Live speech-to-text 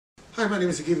Hi, my name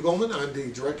is Goldman. I'm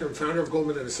the director and founder of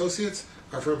Goldman and Associates.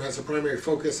 Our firm has a primary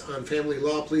focus on family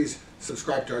law. Please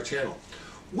subscribe to our channel.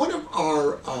 One of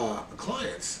our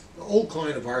clients, an old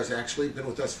client of ours actually, been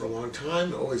with us for a long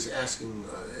time, always asking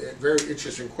very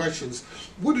interesting questions,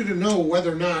 wanted to know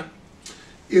whether or not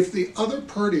if the other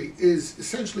party is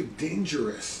essentially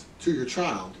dangerous to your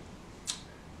child,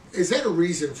 is that a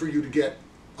reason for you to get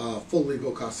full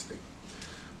legal custody?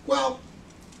 Well,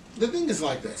 the thing is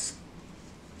like this.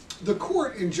 The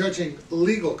court in judging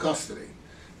legal custody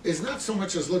is not so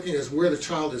much as looking as where the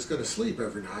child is going to sleep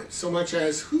every night, so much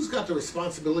as who's got the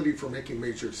responsibility for making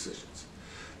major decisions.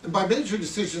 And by major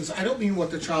decisions, I don't mean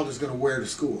what the child is going to wear to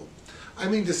school. I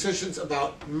mean decisions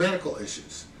about medical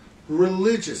issues,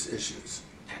 religious issues,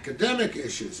 academic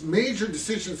issues. Major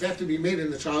decisions have to be made in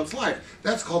the child's life.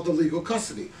 That's called the legal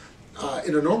custody.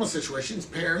 In a normal situation,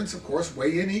 parents, of course,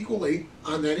 weigh in equally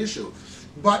on that issue.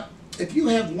 But if you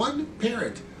have one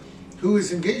parent who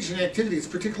is engaged in activities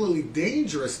particularly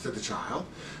dangerous to the child,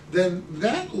 then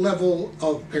that level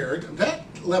of parent, that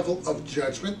level of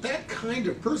judgment, that kind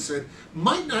of person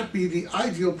might not be the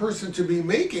ideal person to be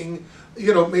making,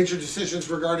 major decisions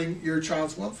regarding your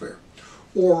child's welfare,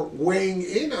 or weighing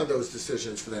in on those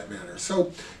decisions for that matter.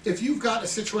 So if you've got a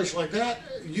situation like that,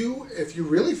 if you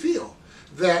really feel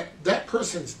that that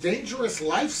person's dangerous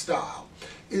lifestyle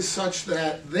is such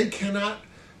that they cannot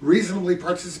reasonably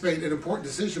participate in important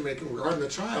decision making regarding the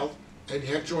child, and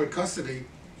you have joint custody,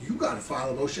 you've got to file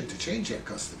a motion to change that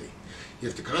custody. You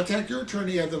have to contact your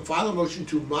attorney, have them file a motion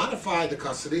to modify the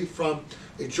custody from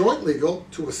a joint legal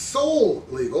to a sole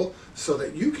legal so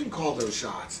that you can call those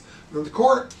shots. And the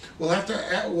court will want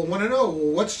to know,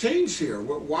 well, what's changed here?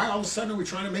 Why all of a sudden are we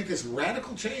trying to make this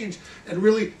radical change and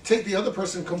really take the other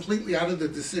person completely out of the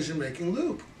decision-making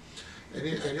loop? And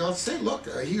you'll have to say, look,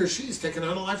 he or she's taken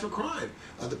on a life of crime.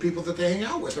 The people that they hang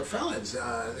out with are felons.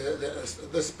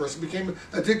 This person became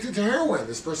addicted to heroin.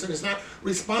 This person is not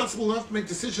responsible enough to make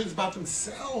decisions about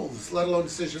themselves, let alone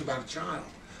decisions about a child.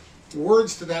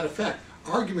 Words to that effect,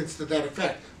 arguments to that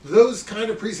effect, those kind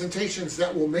of presentations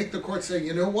that will make the court say,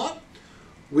 you know what?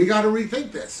 We got to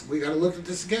rethink this. We got to look at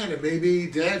this again, and maybe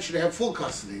dad should have full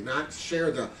custody, not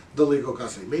share the legal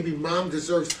custody. Maybe mom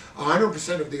deserves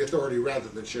 100% of the authority rather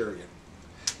than sharing it.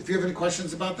 If you have any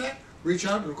questions about that, reach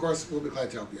out, and of course, we'll be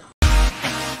glad to help you out.